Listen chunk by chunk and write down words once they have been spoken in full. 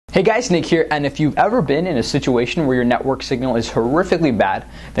Hey guys, Nick here, and if you've ever been in a situation where your network signal is horrifically bad,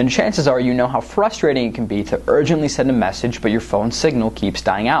 then chances are you know how frustrating it can be to urgently send a message but your phone signal keeps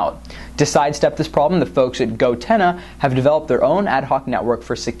dying out. To sidestep this problem, the folks at GoTenna have developed their own ad hoc network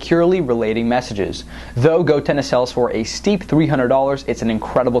for securely relating messages. Though GoTenna sells for a steep $300, it's an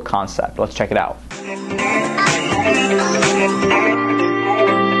incredible concept. Let's check it out.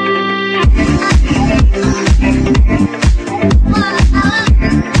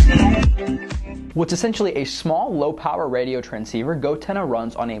 What's essentially a small, low-power radio transceiver, GoTenna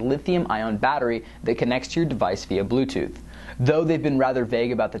runs on a lithium-ion battery that connects to your device via Bluetooth. Though they've been rather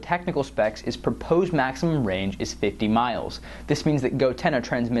vague about the technical specs, its proposed maximum range is 50 miles. This means that GoTenna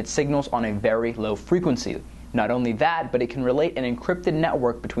transmits signals on a very low frequency. Not only that, but it can relate an encrypted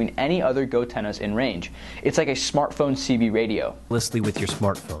network between any other GoTennas in range. It's like a smartphone CB radio. Seamlessly with your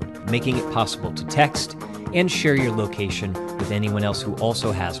smartphone, making it possible to text and share your location with anyone else who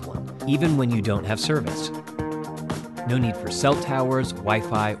also has one, even when you don't have service. No need for cell towers,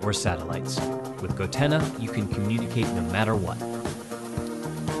 Wi-Fi, or satellites. With GoTenna, you can communicate no matter what.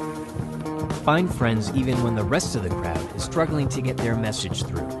 Find friends even when the rest of the crowd is struggling to get their message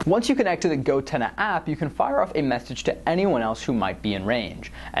through. Once you connect to the GoTenna app, you can fire off a message to anyone else who might be in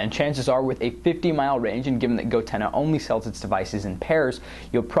range. And chances are, with a 50-mile range, and given that GoTenna only sells its devices in pairs,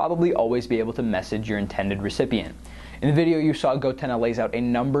 you'll probably always be able to message your intended recipient. In the video you saw, GoTenna lays out a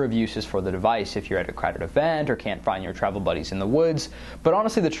number of uses for the device if you're at a crowded event or can't find your travel buddies in the woods. But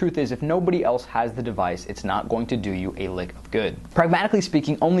honestly, the truth is, if nobody else has the device, it's not going to do you a lick of good. Pragmatically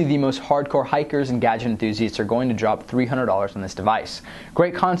speaking, only the most hardcore hikers and gadget enthusiasts are going to drop $300 on this device.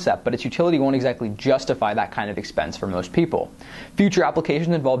 Great concept, but its utility won't exactly justify that kind of expense for most people. Future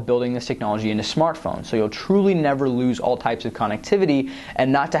applications involve building this technology into smartphones, so you'll truly never lose all types of connectivity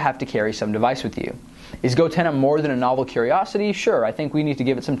and not to have to carry some device with you. Is GoTenna more than a novel curiosity? Sure, I think we need to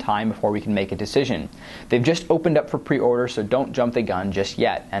give it some time before we can make a decision. They've just opened up for pre-order, so don't jump the gun just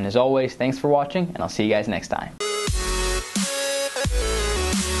yet. And as always, thanks for watching, and I'll see you guys next time.